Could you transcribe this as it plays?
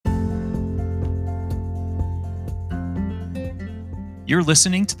You're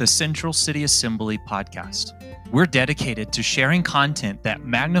listening to the Central City Assembly podcast. We're dedicated to sharing content that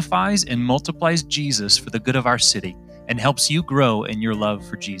magnifies and multiplies Jesus for the good of our city and helps you grow in your love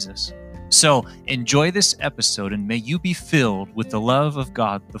for Jesus. So enjoy this episode and may you be filled with the love of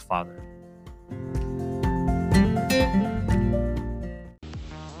God the Father.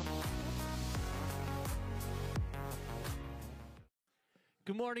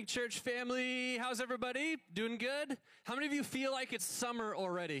 Good morning, church family. How's everybody? Doing good? How many of you feel like it's summer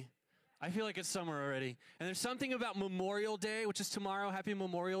already? I feel like it's summer already. And there's something about Memorial Day, which is tomorrow, Happy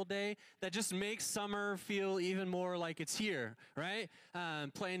Memorial Day, that just makes summer feel even more like it's here, right?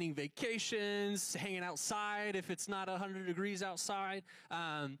 Planning vacations, hanging outside if it's not 100 degrees outside.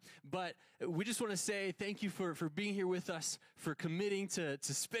 But we just want to say thank you for being here with us, for committing to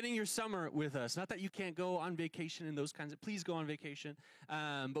spending your summer with us. Not that you can't go on vacation and those kinds of, please go on vacation.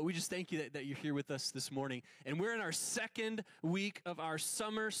 But we just thank you that you're here with us this morning. And we're in our second week of our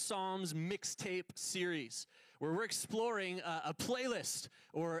Summer Psalms mixtape series, where we're exploring a playlist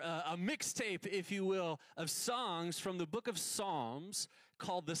or a mixtape, if you will, of songs from the book of Psalms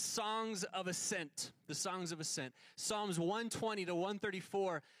called the Songs of Ascent. The Songs of Ascent. Psalms 120 to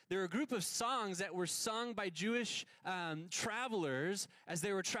 134. They're a group of songs that were sung by Jewish travelers as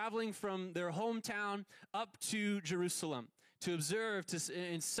they were traveling from their hometown up to Jerusalem to observe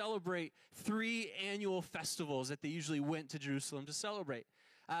and celebrate 3 annual festivals that they usually went to Jerusalem to celebrate.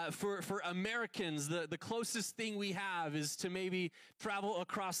 For Americans, the closest thing we have is to maybe travel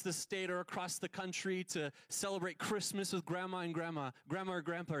across the state or across the country to celebrate Christmas with grandma and grandma or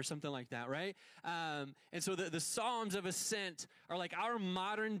grandpa or something like that, right? And so the Psalms of Ascent are like our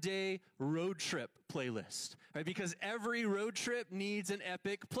modern day road trip playlist, right? Because every road trip needs an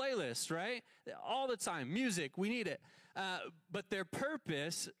epic playlist, right? All the time, music, we need it. But their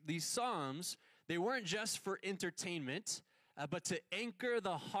purpose, these Psalms, they weren't just for entertainment, but to anchor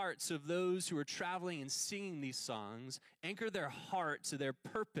the hearts of those who are traveling and singing these songs, anchor their heart to their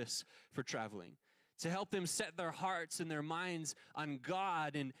purpose for traveling, to help them set their hearts and their minds on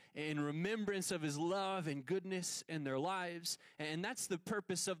God and in remembrance of His love and goodness in their lives. And that's the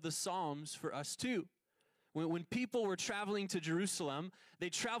purpose of the Psalms for us too. When people were traveling to Jerusalem, they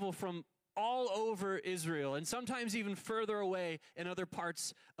travel from all over Israel and sometimes even further away in other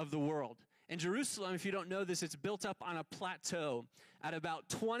parts of the world. And Jerusalem, if you don't know this, it's built up on a plateau at about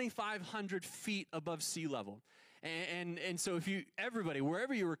 2,500 feet above sea level. And so everybody,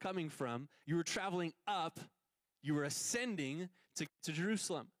 wherever you were coming from, you were traveling up, you were ascending to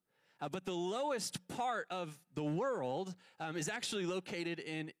Jerusalem. But the lowest part of the world is actually located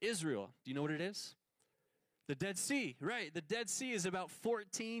in Israel. Do you know what it is? The Dead Sea, right? The Dead Sea is about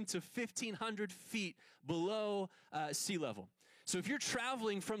 1,400 to 1,500 feet below sea level. So if you're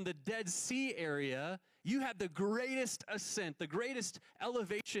traveling from the Dead Sea area, you have the greatest ascent, the greatest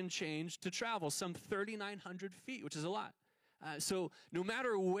elevation change to travel, some 3,900 feet, which is a lot. So no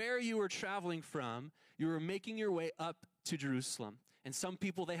matter where you were traveling from, you were making your way up to Jerusalem. And some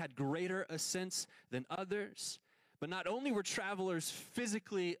people, they had greater ascents than others. But not only were travelers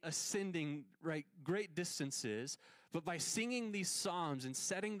physically ascending, right, great distances, but by singing these psalms and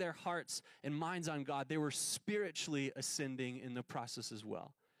setting their hearts and minds on God, they were spiritually ascending in the process as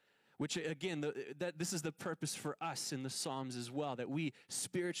well. Which, again, this is the purpose for us in the Psalms as well, that we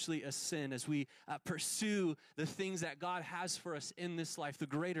spiritually ascend as we pursue the things that God has for us in this life, the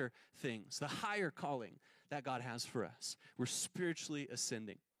greater things, the higher calling that God has for us. We're spiritually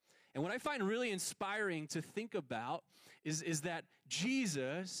ascending. And what I find really inspiring to think about is that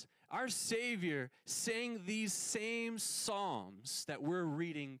Jesus, our Savior, sang these same psalms that we're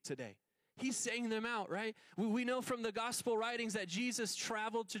reading today. He sang them out, right? We know from the gospel writings that Jesus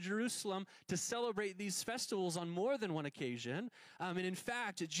traveled to Jerusalem to celebrate these festivals on more than one occasion. And in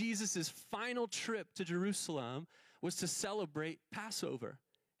fact, Jesus' final trip to Jerusalem was to celebrate Passover.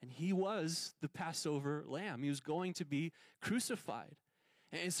 And He was the Passover lamb. He was going to be crucified.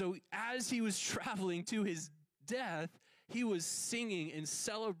 And so as He was traveling to His death, He was singing and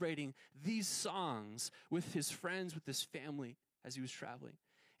celebrating these songs with His friends, with His family as He was traveling.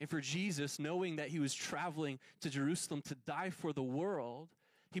 And for Jesus, knowing that He was traveling to Jerusalem to die for the world,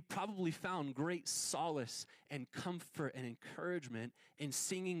 He probably found great solace and comfort and encouragement in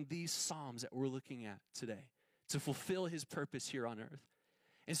singing these psalms that we're looking at today to fulfill His purpose here on earth.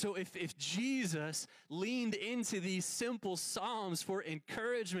 And so if Jesus leaned into these simple psalms for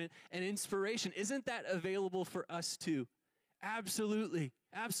encouragement and inspiration, isn't that available for us too Absolutely.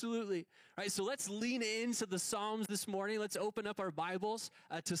 Absolutely. All right, so let's lean into the Psalms this morning. Let's open up our Bibles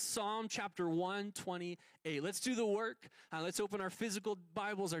to Psalm chapter 128. Let's do the work. Let's open our physical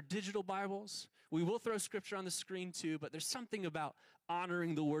Bibles, our digital Bibles. We will throw scripture on the screen too, but there's something about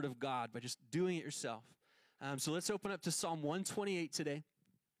honoring the Word of God by just doing it yourself. So let's open up to Psalm 128 today,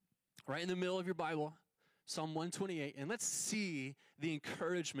 right in the middle of your Bible, Psalm 128, and let's see the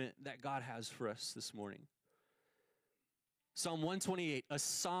encouragement that God has for us this morning. Psalm 128, a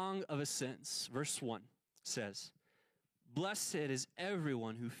song of ascents, verse 1 says, "Blessed is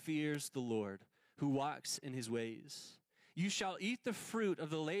everyone who fears the Lord, who walks in his ways. You shall eat the fruit of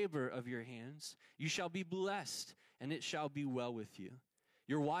the labor of your hands. You shall be blessed, and it shall be well with you.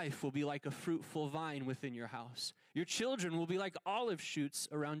 Your wife will be like a fruitful vine within your house. Your children will be like olive shoots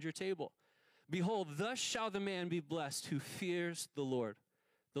around your table. Behold, thus shall the man be blessed who fears the Lord.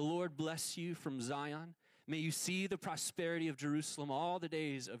 The Lord bless you from Zion. May you see the prosperity of Jerusalem all the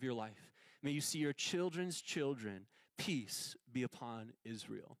days of your life. May you see your children's children. Peace be upon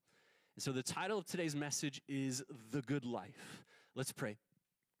Israel." And so the title of today's message is The Good Life. Let's pray.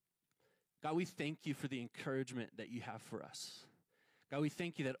 God, we thank you for the encouragement that you have for us. God, we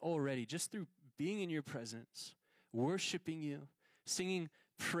thank you that already, just through being in your presence, worshiping you, singing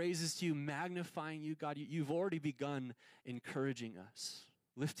praises to you, magnifying you, God, you've already begun encouraging us,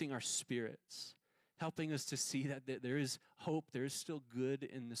 lifting our spirits, helping us to see that there is hope, there is still good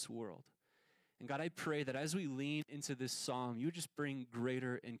in this world. And God, I pray that as we lean into this psalm, you just bring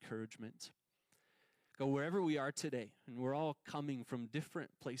greater encouragement. God, wherever we are today, and we're all coming from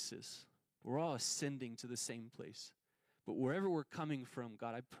different places, we're all ascending to the same place. But wherever we're coming from,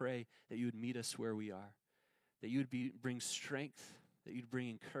 God, I pray that you would meet us where we are, that you would bring strength, that you'd bring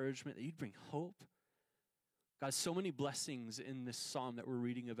encouragement, that you'd bring hope. God, so many blessings in this psalm that we're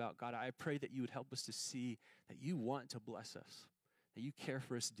reading about. God, I pray that you would help us to see that you want to bless us, that you care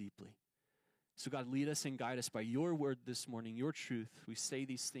for us deeply. So God, lead us and guide us by your word this morning, your truth. We say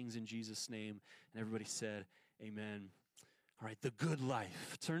these things in Jesus' name. And everybody said, amen. All right, the good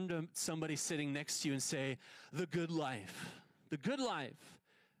life. Turn to somebody sitting next to you and say, the good life. The good life,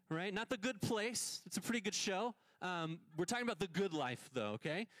 right? Not the good place. It's a pretty good show. We're talking about the good life, though,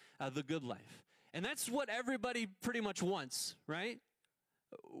 okay? The good life. And that's what everybody pretty much wants, right?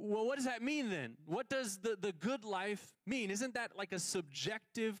 Well, what does that mean then? What does the good life mean? Isn't that like a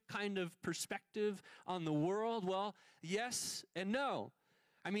subjective kind of perspective on the world? Well, yes and no.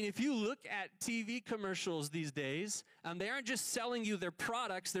 I mean, if you look at TV commercials these days, they aren't just selling you their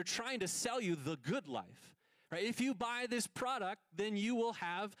products, they're trying to sell you the good life, right? If you buy this product, then you will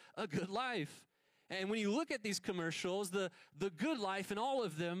have a good life. And when you look at these commercials, the good life in all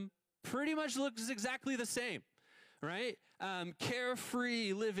of them pretty much looks exactly the same, right?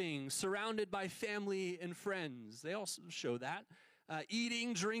 Carefree living, surrounded by family and friends. They also show that.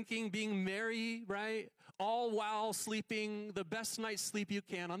 Eating, drinking, being merry, right? All while sleeping the best night's sleep you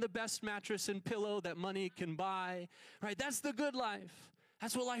can on the best mattress and pillow that money can buy, right? That's the good life.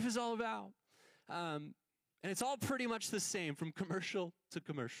 That's what life is all about. And it's all pretty much the same from commercial to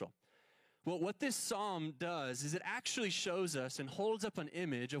commercial. Well, what this psalm does is it actually shows us and holds up an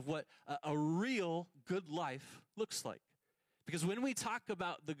image of what a real good life looks like. Because when we talk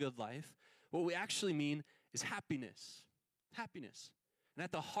about the good life, what we actually mean is happiness. Happiness. And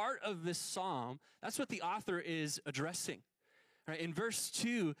at the heart of this psalm, that's what the author is addressing. Right? In verse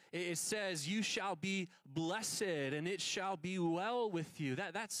 2, it says, "You shall be blessed, and it shall be well with you."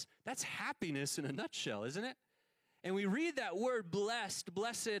 That's happiness in a nutshell, isn't it? And we read that word blessed,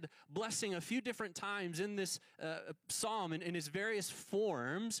 blessed, blessing a few different times in this psalm in its various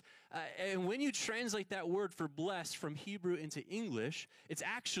forms. And when you translate that word for blessed from Hebrew into English, it's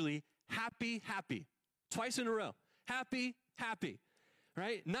actually happy, happy. Twice in a row. Happy, happy.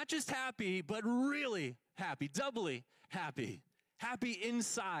 Right? Not just happy, but really happy. Doubly happy. Happy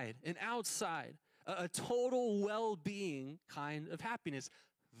inside and outside. A total well-being kind of happiness.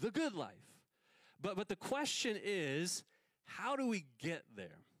 The good life. But the question is, how do we get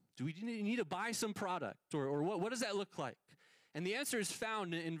there? Do we need to buy some product? Or what does that look like? And the answer is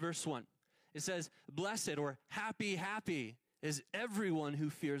found in verse 1. It says, "Blessed," or happy, happy, "is everyone who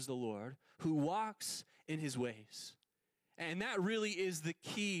fears the Lord, who walks in his ways." And that really is the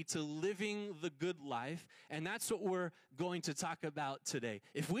key to living the good life. And that's what we're going to talk about today.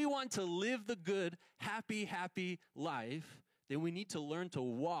 If we want to live the good, happy, happy life, then we need to learn to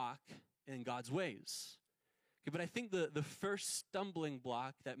walk in God's ways. Okay, but I think the first stumbling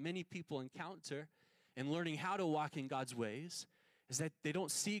block that many people encounter in learning how to walk in God's ways is that they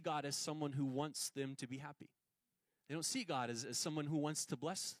don't see God as someone who wants them to be happy. They don't see God as someone who wants to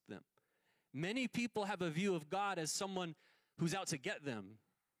bless them. Many people have a view of God as someone who's out to get them,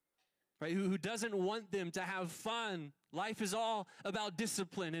 right? Who doesn't want them to have fun. Life is all about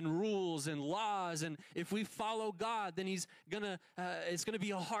discipline and rules and laws. And if we follow God, then it's gonna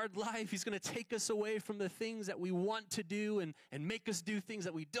be a hard life. He's gonna take us away from the things that we want to do and make us do things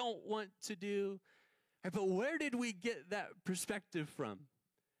that we don't want to do. Right, but where did we get that perspective from?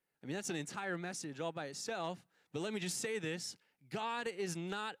 I mean, that's an entire message all by itself. But let me just say this. God is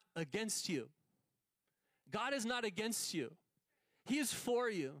not against you. God is not against you. He is for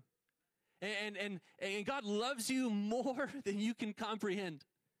you. And God loves you more than you can comprehend.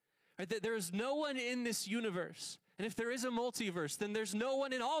 Right? There is no one in this universe, and if there is a multiverse, then there's no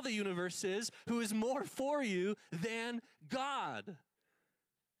one in all the universes who is more for you than God.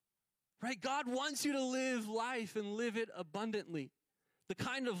 Right? God wants you to live life and live it abundantly. The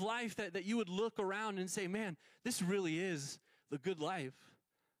kind of life that you would look around and say, man, this really is the good life.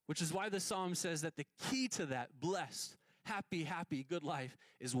 Which is why the psalm says that the key to that blessed, happy, good life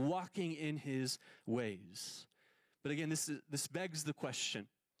is walking in his ways. But again, this begs the question.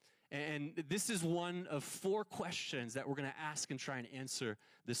 And this is one of 4 questions that we're going to ask and try and answer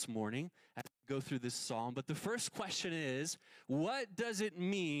this morning as we go through this psalm. But the first question is, what does it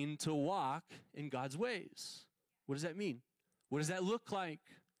mean to walk in God's ways? What does that mean? What does that look like?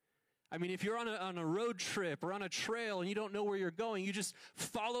 I mean, if you're on a road trip or on a trail and you don't know where you're going, you just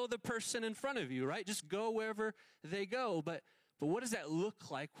follow the person in front of you, right? Just go wherever they go. But what does that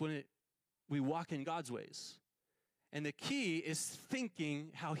look like when we walk in God's ways? And the key is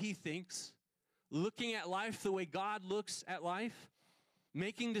thinking how he thinks, looking at life the way God looks at life,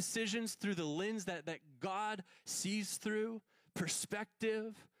 making decisions through the lens that God sees through,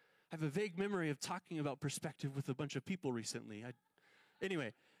 perspective. I have a vague memory of talking about perspective with a bunch of people recently.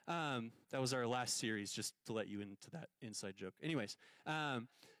 Anyway, that was our last series, just to let you into that inside joke. Anyways, and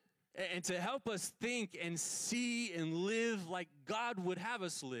to help us think and see and live like God would have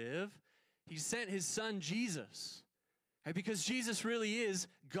us live, he sent his son Jesus. Right? Because Jesus really is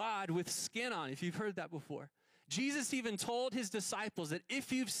God with skin on, if you've heard that before. Jesus even told his disciples that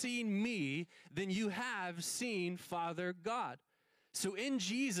if you've seen me, then you have seen Father God. So in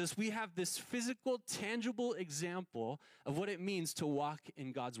Jesus, we have this physical, tangible example of what it means to walk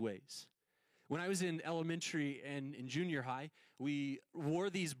in God's ways. When I was in elementary and in junior high, we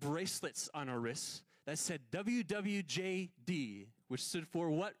wore these bracelets on our wrists that said WWJD, which stood for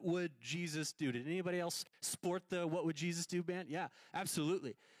What Would Jesus Do? Did anybody else sport the What Would Jesus Do band? Yeah,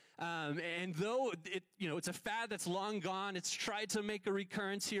 absolutely. And though it's a fad that's long gone, it's tried to make a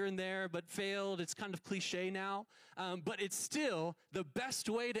recurrence here and there, but failed. It's kind of cliche now. But it's still the best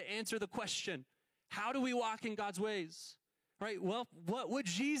way to answer the question, how do we walk in God's ways? Right? Well, what would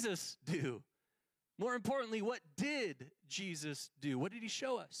Jesus do? More importantly, what did Jesus do? What did he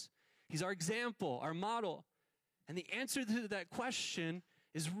show us? He's our example, our model. And the answer to that question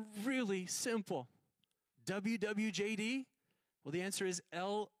is really simple. WWJD? Well, the answer is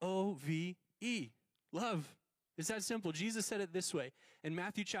LOVE, love. It's that simple. Jesus said it this way. In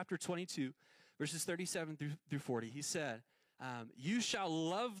Matthew chapter 22, verses 37 through 40, he said, you shall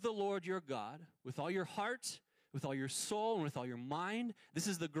love the Lord your God with all your heart, with all your soul, and with all your mind. This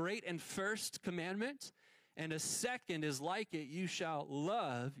is the great and first commandment. And a second is like it, you shall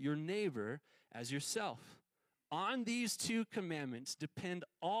love your neighbor as yourself. On these 2 commandments depend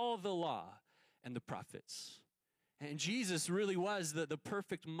all the law and the prophets. And Jesus really was the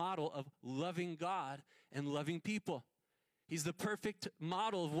perfect model of loving God and loving people. He's the perfect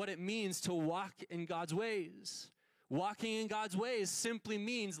model of what it means to walk in God's ways. Walking in God's ways simply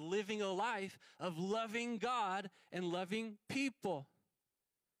means living a life of loving God and loving people.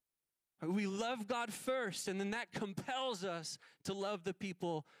 We love God first, and then that compels us to love the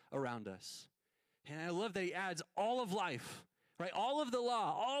people around us. And I love that he adds all of life, right? All of the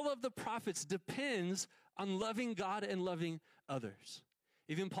law, all of the prophets depends on loving God and loving others.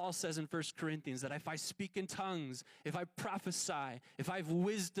 Even Paul says in 1 Corinthians that if I speak in tongues, if I prophesy, if I have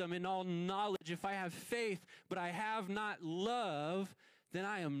wisdom and all knowledge, if I have faith, but I have not love, then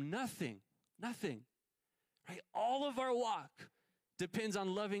I am nothing, nothing. Right? All of our walk depends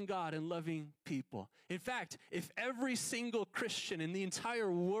on loving God and loving people. In fact, if every single Christian in the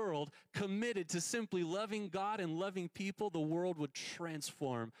entire world committed to simply loving God and loving people, the world would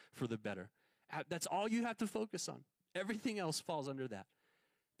transform for the better. That's all you have to focus on. Everything else falls under that.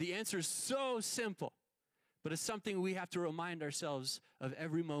 The answer is so simple, but it's something we have to remind ourselves of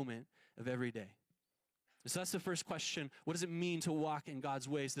every moment of every day. So that's the first question. What does it mean to walk in God's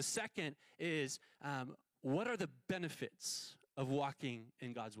ways? The second is, what are the benefits of walking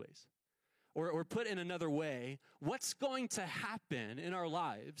in God's ways? Or put in another way, what's going to happen in our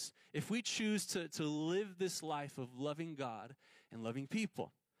lives if we choose to live this life of loving God and loving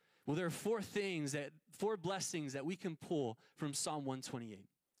people? Well, there are four blessings that we can pull from Psalm 128.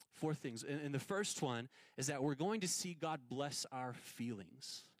 Four things. And the first one is that we're going to see God bless our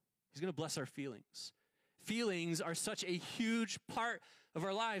feelings. He's going to bless our feelings. Feelings are such a huge part of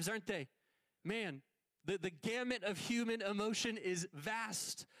our lives, aren't they? Man, the gamut of human emotion is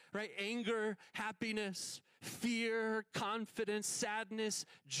vast, right? Anger, happiness, fear, confidence, sadness,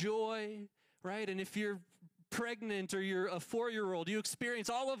 joy, right? And if you're pregnant or you're a 4-year-old, you experience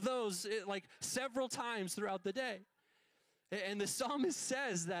all of those like several times throughout the day. And the psalmist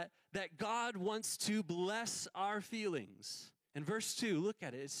says that God wants to bless our feelings. In verse 2, look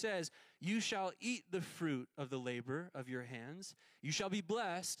at it. It says, "You shall eat the fruit of the labor of your hands. You shall be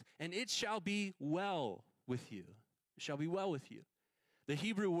blessed, and it shall be well with you." It shall be well with you. The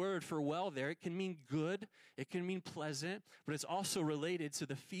Hebrew word for well there, it can mean good, it can mean pleasant, but it's also related to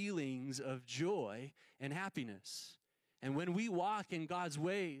the feelings of joy and happiness. And when we walk in God's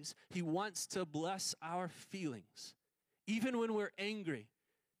ways, He wants to bless our feelings. Even when we're angry,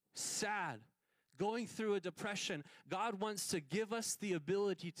 sad, going through a depression, God wants to give us the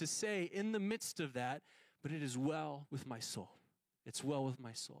ability to say in the midst of that, "But it is well with my soul." It's well with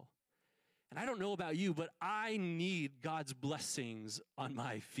my soul. And I don't know about you, but I need God's blessings on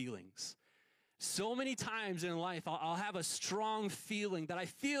my feelings. So many times in life, I'll have a strong feeling that I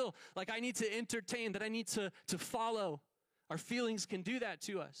feel like I need to entertain, that I need to follow. Our feelings can do that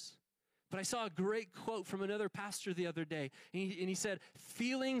to us. But I saw a great quote from another pastor the other day, and he said,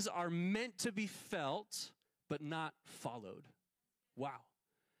 "Feelings are meant to be felt, but not followed." Wow.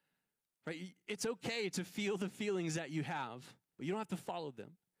 Right? It's okay to feel the feelings that you have, but you don't have to follow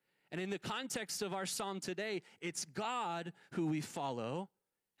them. And in the context of our psalm today, it's God who we follow,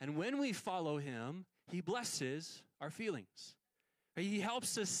 and when we follow Him, He blesses our feelings. He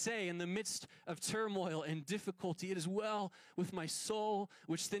helps us say in the midst of turmoil and difficulty, "It is well with my soul,"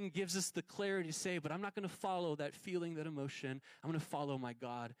 which then gives us the clarity to say, "But I'm not going to follow that feeling, that emotion. I'm going to follow my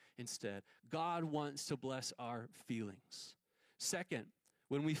God instead." God wants to bless our feelings. Second,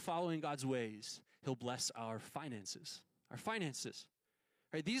 when we follow in God's ways, He'll bless our finances. Our finances.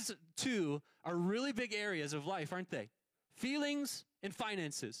 Right? These two are really big areas of life, aren't they? Feelings and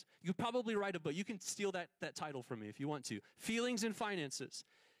finances. You could probably write a book. You can steal that title from me if you want to. Feelings and finances.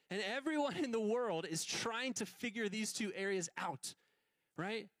 And everyone in the world is trying to figure these two areas out,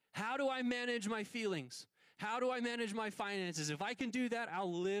 right? How do I manage my feelings? How do I manage my finances? If I can do that,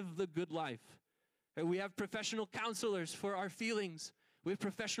 I'll live the good life. Right? We have professional counselors for our feelings. We have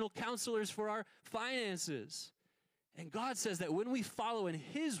professional counselors for our finances. And God says that when we follow in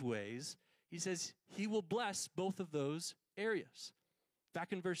His ways, He says He will bless both of those areas.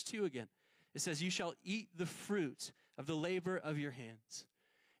 Back in verse 2 again, it says, "You shall eat the fruit of the labor of your hands."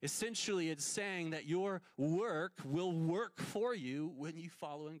 Essentially, it's saying that your work will work for you when you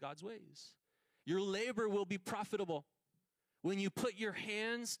follow in God's ways. Your labor will be profitable. When you put your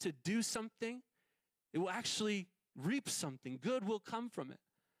hands to do something, it will actually reap something. Good will come from it.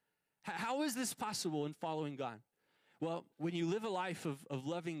 How is this possible in following God? Well, when you live a life of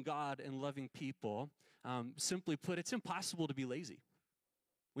loving God and loving people, simply put, it's impossible to be lazy.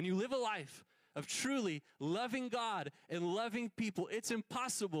 When you live a life of truly loving God and loving people, it's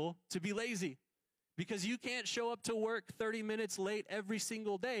impossible to be lazy because you can't show up to work 30 minutes late every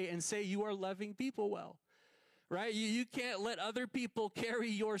single day and say you are loving people well, right? You can't let other people carry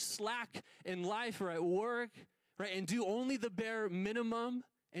your slack in life or at work, right? And do only the bare minimum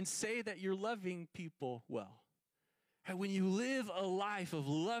and say that you're loving people well. Right? When you live a life of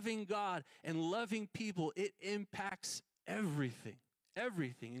loving God and loving people, it impacts everything.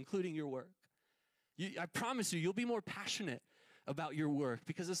 Everything, including your work. I promise you'll be more passionate about your work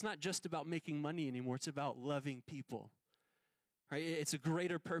because it's not just about making money anymore. It's about loving people. Right? It's a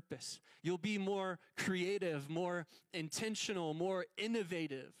greater purpose. You'll be more creative, more intentional, more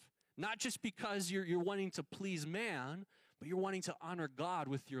innovative. Not just because you're wanting to please man, but you're wanting to honor God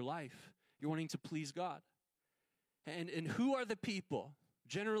with your life. You're wanting to please God. And who are the people,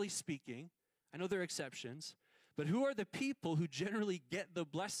 generally speaking, I know there are exceptions, but who are the people who generally get the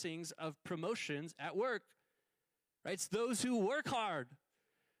blessings of promotions at work? Right? It's those who work hard,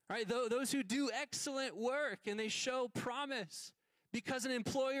 right? Those who do excellent work and they show promise, because an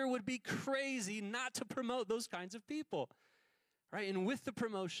employer would be crazy not to promote those kinds of people, right? And with the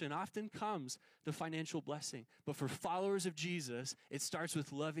promotion often comes the financial blessing. But for followers of Jesus, it starts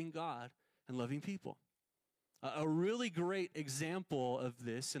with loving God and loving people. A really great example of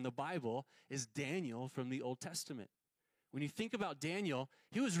this in the Bible is Daniel from the Old Testament. When you think about Daniel,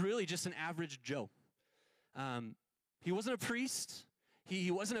 he was really just an average Joe. He wasn't a priest.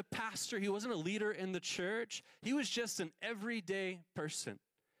 He wasn't a pastor. He wasn't a leader in the church. He was just an everyday person.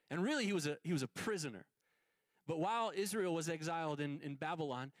 And really, he was a prisoner. But while Israel was exiled in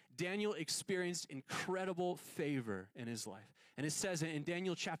Babylon, Daniel experienced incredible favor in his life. And it says in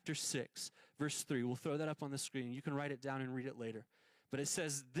Daniel chapter 6, verse 3, we'll throw that up on the screen. You can write it down and read it later. But it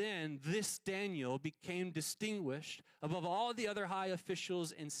says, then this Daniel became distinguished above all the other high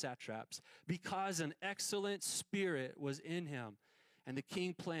officials and satraps because an excellent spirit was in him, and the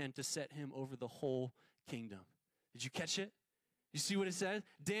king planned to set him over the whole kingdom. Did you catch it? You see what it says?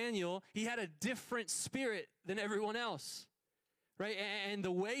 Daniel, he had a different spirit than everyone else, right? And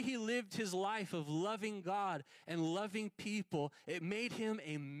the way he lived his life of loving God and loving people, it made him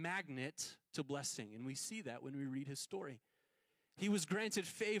a magnet to blessing. And we see that when we read his story. He was granted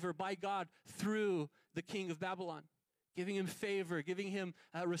favor by God through the king of Babylon, giving him favor, giving him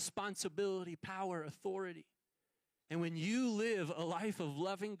responsibility, power, authority. And when you live a life of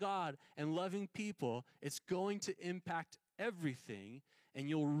loving God and loving people, it's going to impact everything, and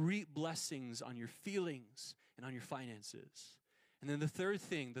you'll reap blessings on your feelings and on your finances. And then the third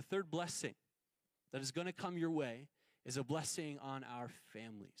thing, the third blessing that is going to come your way is a blessing on our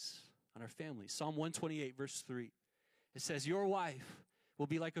families, Psalm 128, verse 3. It says, your wife will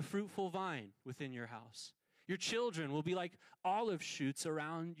be like a fruitful vine within your house. Your children will be like olive shoots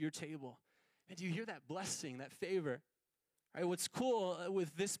around your table. And do you hear that blessing, that favor? All right, what's cool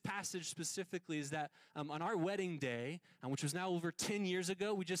with this passage specifically is that on our wedding day, which was now over 10 years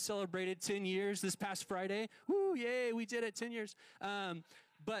ago, we just celebrated 10 years this past Friday. Woo, yay, we did it, 10 years.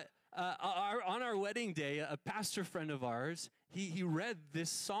 But on our wedding day, a pastor friend of ours, he read this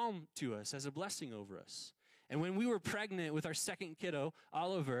psalm to us as a blessing over us. And when we were pregnant with our second kiddo,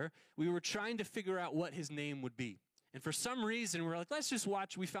 Oliver, we were trying to figure out what his name would be. And for some reason, we're like, let's just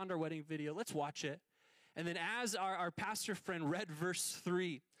watch. We found our wedding video. Let's watch it. And then as our pastor friend read verse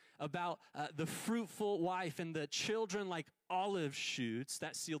 3 about the fruitful wife and the children like olive shoots,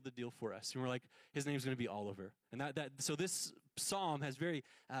 that sealed the deal for us. And we're like, his name's going to be Oliver. And so this psalm has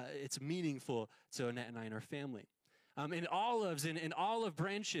it's meaningful to Annette and I and our family. And olives and olive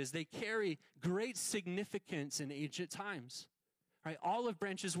branches, they carry great significance in ancient times. Right? Olive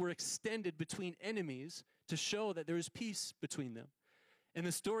branches were extended between enemies to show that there was peace between them. In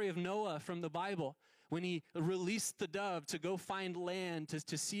the story of Noah from the Bible, when he released the dove to go find land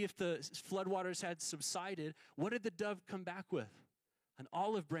to see if the floodwaters had subsided, what did the dove come back with? An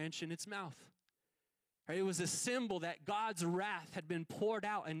olive branch in its mouth. Right? It was a symbol that God's wrath had been poured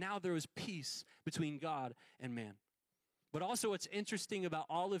out, and now there was peace between God and man. But also what's interesting about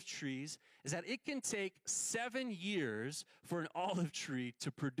olive trees is that it can take 7 years for an olive tree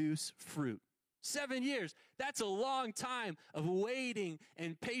to produce fruit. 7 years. That's a long time of waiting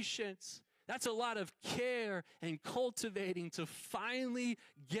and patience. That's a lot of care and cultivating to finally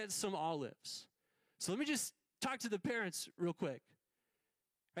get some olives. So let me just talk to the parents real quick.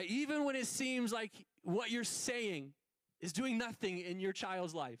 Right? Even when it seems like what you're saying is doing nothing in your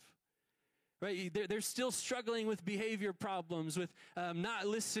child's life. Right? They're still struggling with behavior problems, with not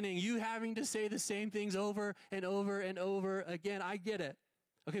listening, you having to say the same things over and over and over again. I get it.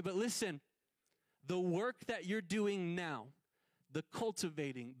 Okay, but listen, the work that you're doing now, the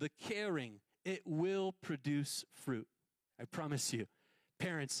cultivating, the caring, it will produce fruit. I promise you.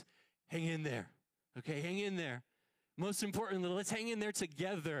 Parents, hang in there. Okay, hang in there. Most importantly, let's hang in there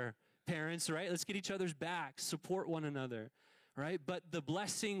together, parents, right? Let's get each other's backs, support one another. Right? But the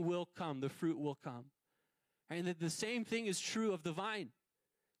blessing will come. The fruit will come. And the same thing is true of the vine.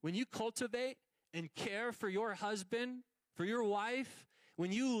 When you cultivate and care for your husband, for your wife,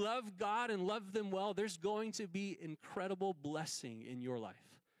 when you love God and love them well, there's going to be incredible blessing in your life.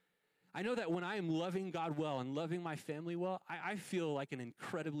 I know that when I am loving God well and loving my family well, I feel like an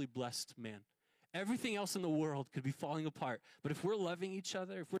incredibly blessed man. Everything else in the world could be falling apart. But if we're loving each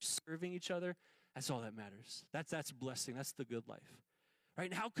other, if we're serving each other, that's all that matters. That's blessing. That's the good life. Right?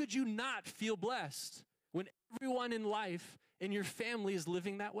 And how could you not feel blessed when everyone in life in your family is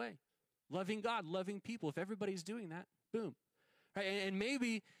living that way? Loving God, loving people. If everybody's doing that, boom. Right? And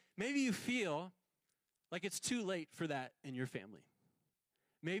maybe you feel like it's too late for that in your family.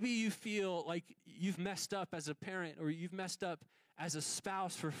 Maybe you feel like you've messed up as a parent or you've messed up as a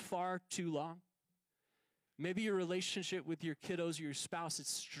spouse for far too long. Maybe your relationship with your kiddos or your spouse is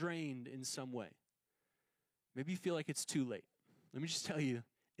strained in some way. Maybe you feel like it's too late. Let me just tell you,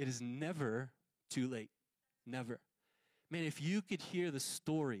 it is never too late. Never. Man, if you could hear the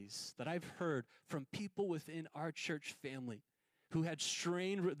stories that I've heard from people within our church family who had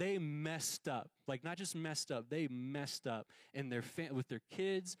strained, they messed up. Like not just messed up, they messed up in their with their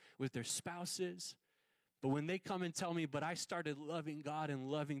kids, with their spouses. But when they come and tell me, but I started loving God and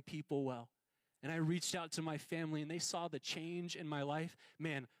loving people well, and I reached out to my family and they saw the change in my life,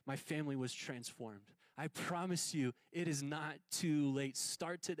 man, my family was transformed. I promise you, it is not too late.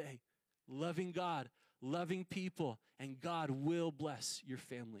 Start today, loving God, loving people, and God will bless your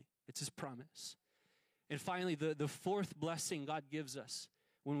family. It's his promise. And finally, the fourth blessing God gives us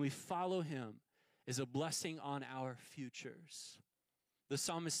when we follow him is a blessing on our futures. The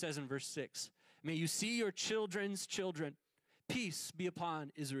psalmist says in verse 6, may you see your children's children. Peace be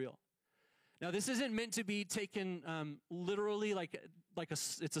upon Israel. Now, this isn't meant to be taken literally like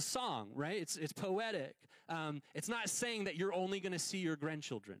it's a song, right? It's poetic. It's not saying that you're only going to see your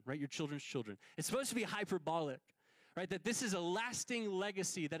grandchildren, right? Your children's children. It's supposed to be hyperbolic, right? That this is a lasting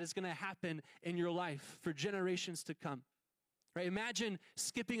legacy that is going to happen in your life for generations to come, right? Imagine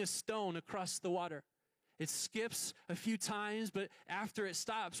skipping a stone across the water. It skips a few times, but after it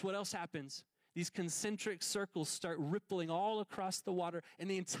stops, what else happens? These concentric circles start rippling all across the water, and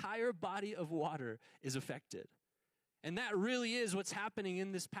the entire body of water is affected. And that really is what's happening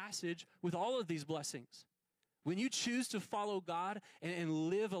in this passage with all of these blessings. When you choose to follow God and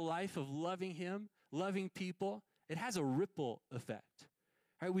live a life of loving him, loving people, it has a ripple effect.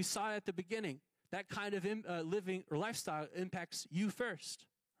 Right? We saw at the beginning, that kind of living or lifestyle impacts you first.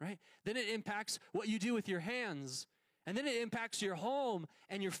 Right? Then it impacts what you do with your hands. And then it impacts your home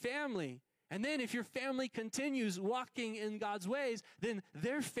and your family. And then if your family continues walking in God's ways, then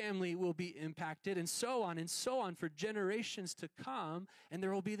their family will be impacted and so on for generations to come. And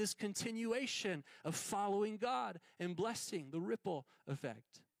there will be this continuation of following God and blessing, the ripple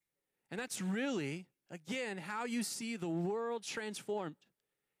effect. And that's really, again, how you see the world transformed.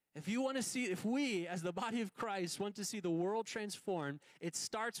 If we as the body of Christ want to see the world transformed, it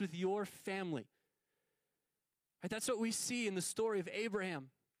starts with your family. Right? That's what we see in the story of Abraham.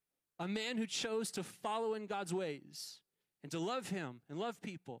 A man who chose to follow in God's ways and to love him and love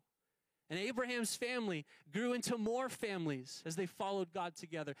people. And Abraham's family grew into more families as they followed God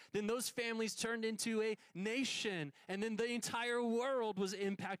together. Then those families turned into a nation, and then the entire world was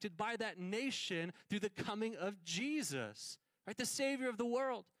impacted by that nation through the coming of Jesus, right? The Savior of the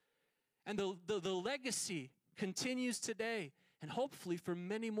world. And the legacy continues today, and hopefully for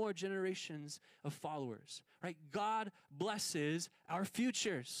many more generations of followers, right? God blesses our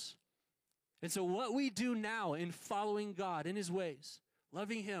futures. And so what we do now in following God in his ways,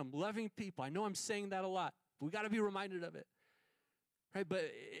 loving him, loving people, I know I'm saying that a lot, but we got to be reminded of it, right? But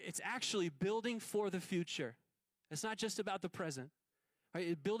it's actually building for the future. It's not just about the present, right?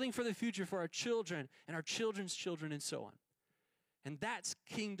 It's building for the future for our children and our children's children and so on. And that's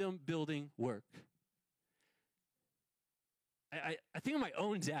kingdom building work. I think of my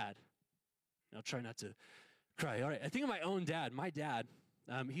own dad. I'll try not to cry. All right, I think of my own dad. My dad,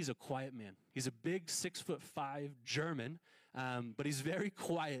 he's a quiet man. He's a big 6'5" German, but he's very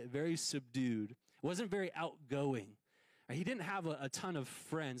quiet, very subdued. Wasn't very outgoing. He didn't have a ton of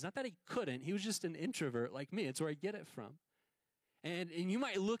friends. Not that he couldn't. He was just an introvert like me. It's where I get it from. And you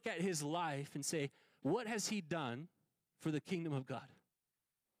might look at his life and say, what has he done for the kingdom of God?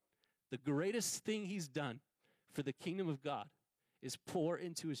 The greatest thing he's done for the kingdom of God is pour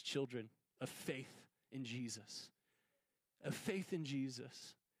into his children a faith in Jesus. A faith in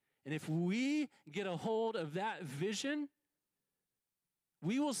Jesus. And if we get a hold of that vision,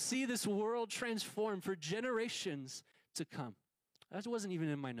 we will see this world transform for generations to come. That wasn't even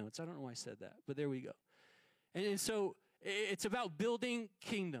in my notes. I don't know why I said that, but there we go. And so it's about building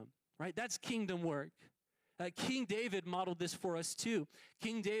kingdom, right? That's kingdom work. King David modeled this for us too.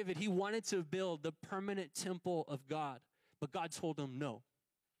 King David, he wanted to build the permanent temple of God, but God told him, no,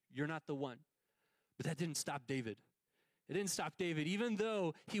 you're not the one. But that didn't stop David. It didn't stop David. Even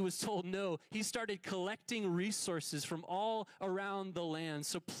though he was told no, he started collecting resources from all around the land,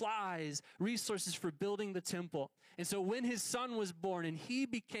 supplies, resources for building the temple. And so when his son was born and he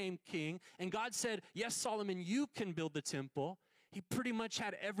became king, and God said, yes, Solomon, you can build the temple, he pretty much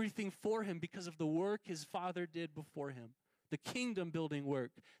had everything for him because of the work his father did before him, the kingdom building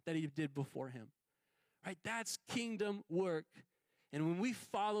work that he did before him. Right? That's kingdom work. And when we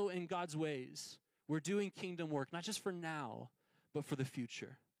follow in God's ways, we're doing kingdom work, not just for now, but for the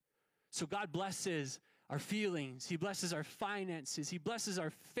future. So God blesses our feelings. He blesses our finances. He blesses our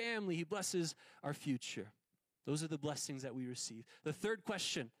family. He blesses our future. Those are the blessings that we receive. The third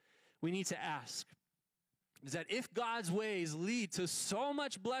question we need to ask is that if God's ways lead to so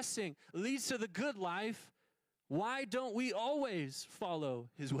much blessing, leads to the good life, why don't we always follow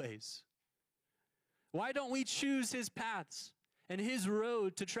his ways? Why don't we choose his paths? and his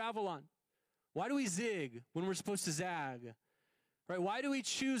road to travel on? Why do we zig when we're supposed to zag? Right? Why do we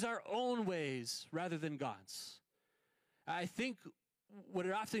choose our own ways rather than God's? I think what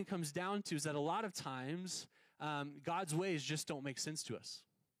it often comes down to is that a lot of times God's ways just don't make sense to us.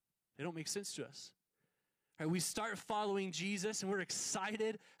 They don't make sense to us. Right? We start following Jesus and we're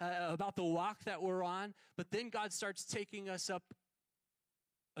excited about the walk that we're on, but then God starts taking us up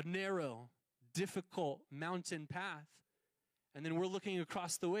a narrow, difficult mountain path. And then we're looking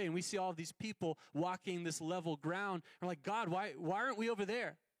across the way and we see all of these people walking this level ground. We're like, God, why aren't we over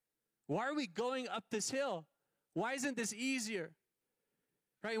there? Why are we going up this hill? Why isn't this easier?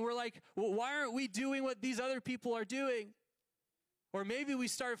 Right? And we're like, well, why aren't we doing what these other people are doing? Or maybe we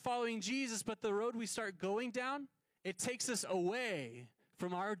start following Jesus, but the road we start going down, it takes us away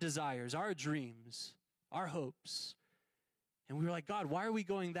from our desires, our dreams, our hopes. And we were like, God, why are we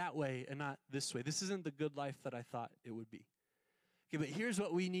going that way and not this way? This isn't the good life that I thought it would be. Okay, but here's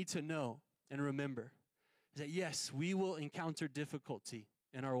what we need to know and remember, is that yes, we will encounter difficulty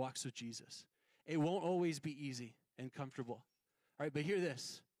in our walks with Jesus. It won't always be easy and comfortable. All right, but hear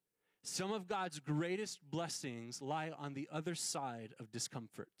this. Some of God's greatest blessings lie on the other side of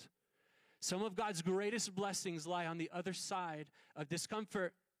discomfort. Some of God's greatest blessings lie on the other side of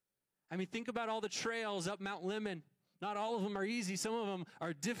discomfort. I mean, think about all the trails up Mount Lemmon. Not all of them are easy. Some of them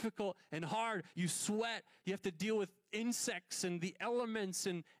are difficult and hard. You sweat. You have to deal with insects and the elements,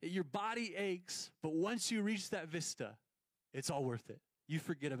 and your body aches. But once you reach that vista, it's all worth it. You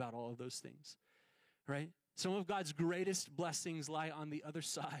forget about all of those things, right? Some of God's greatest blessings lie on the other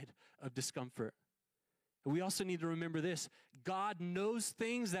side of discomfort. And we also need to remember this. God knows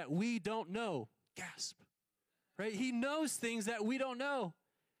things that we don't know. Gasp. Right? He knows things that we don't know.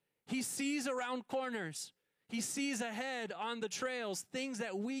 He sees around corners. He sees ahead on the trails, things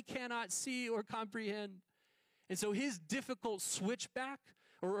that we cannot see or comprehend. And so his difficult switchback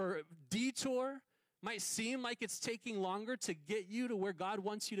or detour might seem like it's taking longer to get you to where God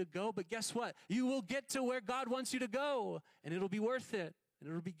wants you to go, but guess what? You will get to where God wants you to go, and it'll be worth it, and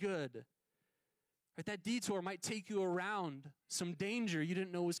it'll be good. Right? That detour might take you around some danger you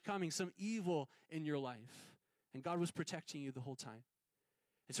didn't know was coming, some evil in your life, and God was protecting you the whole time.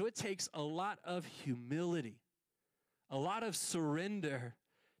 And so it takes a lot of humility, a lot of surrender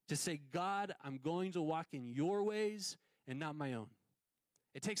to say, God, I'm going to walk in your ways and not my own.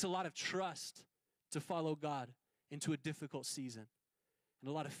 It takes a lot of trust to follow God into a difficult season, and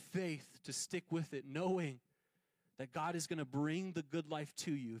a lot of faith to stick with it, knowing that God is going to bring the good life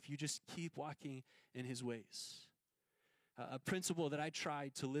to you if you just keep walking in his ways. A principle that I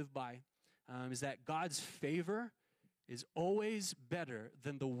try to live by is that God's favor is always better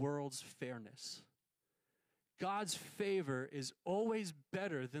than the world's fairness. God's favor is always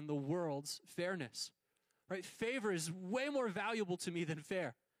better than the world's fairness. Right? Favor is way more valuable to me than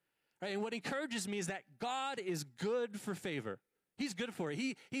fair. Right? And what encourages me is that God is good for favor. He's good for it.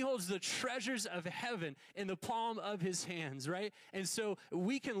 He holds the treasures of heaven in the palm of his hands, right? And so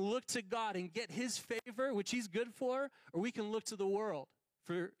we can look to God and get his favor, which he's good for, or we can look to the world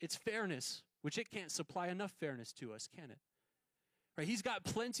for its fairness, which it can't supply enough fairness to us, can it? Right? He's got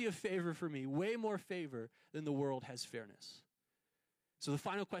plenty of favor for me, way more favor than the world has fairness. So the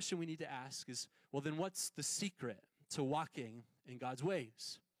final question we need to ask is, well, then what's the secret to walking in God's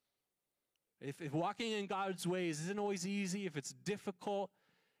ways? If walking in God's ways isn't always easy, if it's difficult,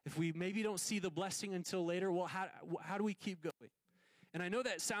 if we maybe don't see the blessing until later, well, how do we keep going? And I know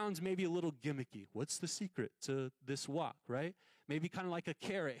that sounds maybe a little gimmicky. What's the secret to this walk, right? Maybe kind of like a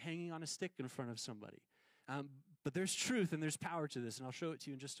carrot hanging on a stick in front of somebody. But there's truth and there's power to this, and I'll show it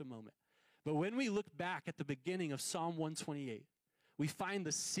to you in just a moment. But when we look back at the beginning of Psalm 128, we find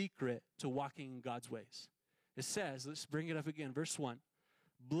the secret to walking in God's ways. It says, let's bring it up again, verse 1.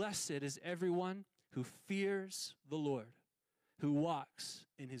 Blessed is everyone who fears the Lord, who walks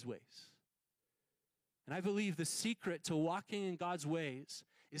in his ways. And I believe the secret to walking in God's ways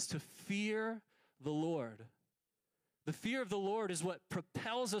is to fear the Lord. The fear of the Lord is what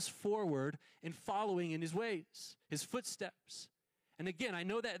propels us forward in following in his ways, his footsteps. And again, I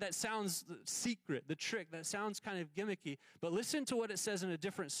know that sounds the secret, the trick, that sounds kind of gimmicky, but listen to what it says in a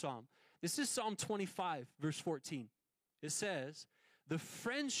different psalm. This is Psalm 25, verse 14. It says, the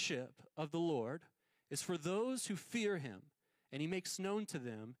friendship of the Lord is for those who fear him, and he makes known to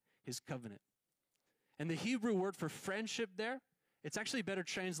them his covenant. And the Hebrew word for friendship there, it's actually better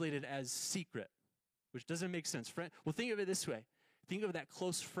translated as secret, which doesn't make sense. Well, think of it this way. Think of that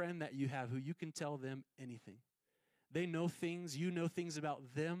close friend that you have who you can tell them anything. They know things, you know things about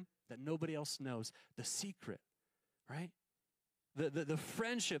them that nobody else knows. The secret, right? The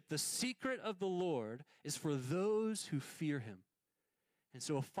friendship, the secret of the Lord is for those who fear him. And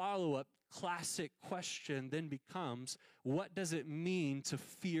so a follow-up classic question then becomes, what does it mean to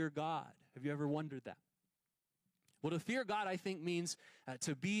fear God? Have you ever wondered that? Well, to fear God, I think, means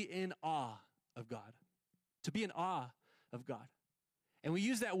to be in awe of God. To be in awe of God. And we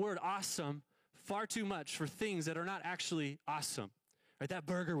use that word awesome far too much for things that are not actually awesome. Right? That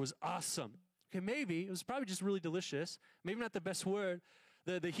burger was awesome. Okay, maybe. It was probably just really delicious. Maybe not the best word.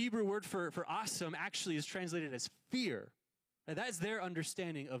 The Hebrew word for awesome actually is translated as fear. And that's their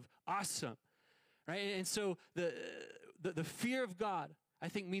understanding of awesome. Right? And so the fear of God, I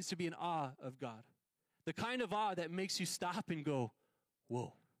think, means to be in awe of God. The kind of awe that makes you stop and go,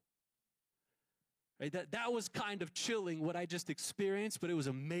 whoa. Right? That was kind of chilling what I just experienced, but it was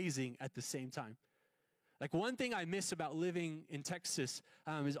amazing at the same time. Like one thing I miss about living in Texas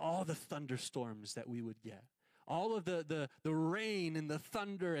is all the thunderstorms that we would get. All of the rain and the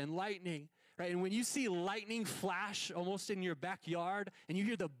thunder and lightning. Right? And when you see lightning flash almost in your backyard and you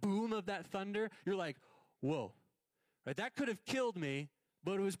hear the boom of that thunder, you're like, whoa. Right? That could have killed me,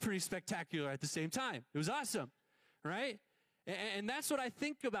 but it was pretty spectacular at the same time. It was awesome, right? And that's what I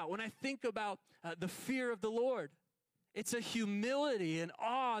think about when I think about the fear of the Lord. It's a humility and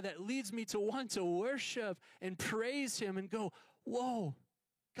awe that leads me to want to worship and praise him and go, whoa,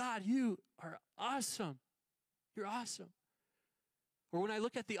 God, you are awesome. You're awesome. Or when I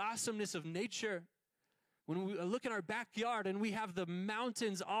look at the awesomeness of nature, when we look in our backyard and we have the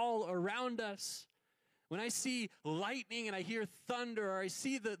mountains all around us, when I see lightning and I hear thunder, or I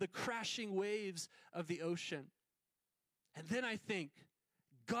see the crashing waves of the ocean, and then I think,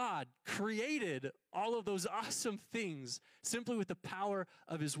 God created all of those awesome things simply with the power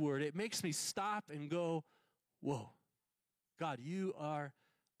of his word. It makes me stop and go, whoa, God, you are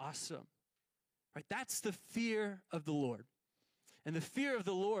awesome. Right? That's the fear of the Lord. And the fear of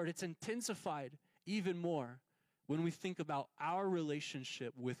the Lord, it's intensified even more when we think about our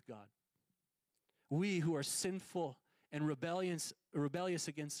relationship with God. We who are sinful and rebellious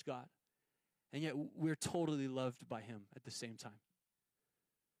against God, and yet we're totally loved by him at the same time.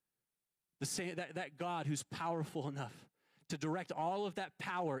 That God who's powerful enough to direct all of that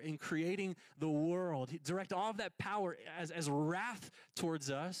power in creating the world, direct all of that power as wrath towards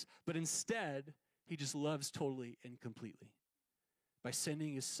us, but instead, he just loves totally and completely. By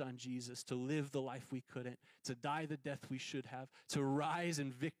sending his son Jesus to live the life we couldn't, to die the death we should have, to rise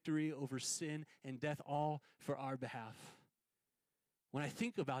in victory over sin and death, all for our behalf. When I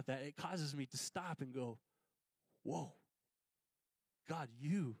think about that, it causes me to stop and go, whoa, God,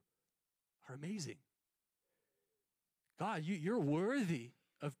 you are amazing. God, you're worthy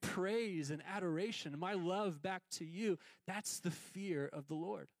of praise and adoration, and my love back to you. That's the fear of the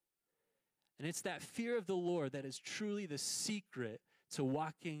Lord. And it's that fear of the Lord that is truly the secret to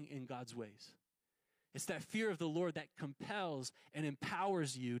walking in God's ways. It's that fear of the Lord that compels and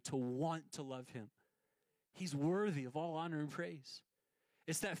empowers you to want to love him. He's worthy of all honor and praise.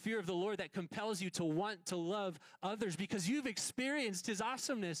 It's that fear of the Lord that compels you to want to love others because you've experienced his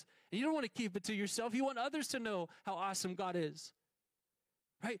awesomeness and you don't want to keep it to yourself. You want others to know how awesome God is.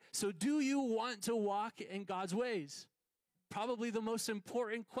 Right? So do you want to walk in God's ways? Probably the most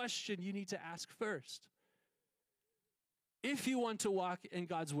important question you need to ask first. If you want to walk in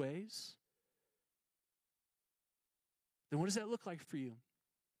God's ways, then what does that look like for you?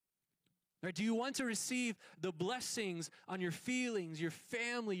 Right? Do you want to receive the blessings on your feelings, your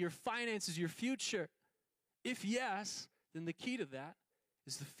family, your finances, your future? If yes, then the key to that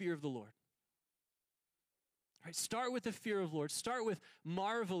is the fear of the Lord. Right? Start with the fear of the Lord. Start with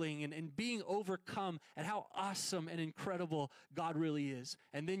marveling and being overcome at how awesome and incredible God really is.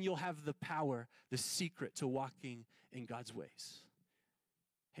 And then you'll have the power, the secret to walking in God's ways.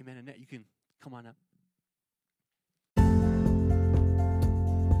 Hey, man, Annette, you can come on up.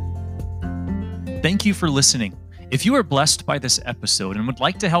 Thank you for listening. If you are blessed by this episode and would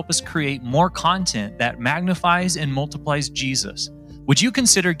like to help us create more content that magnifies and multiplies Jesus, would you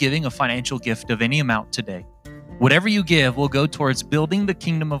consider giving a financial gift of any amount today? Whatever you give will go towards building the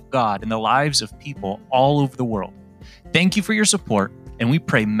kingdom of God in the lives of people all over the world. Thank you for your support, and we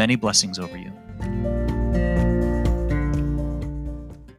pray many blessings over you.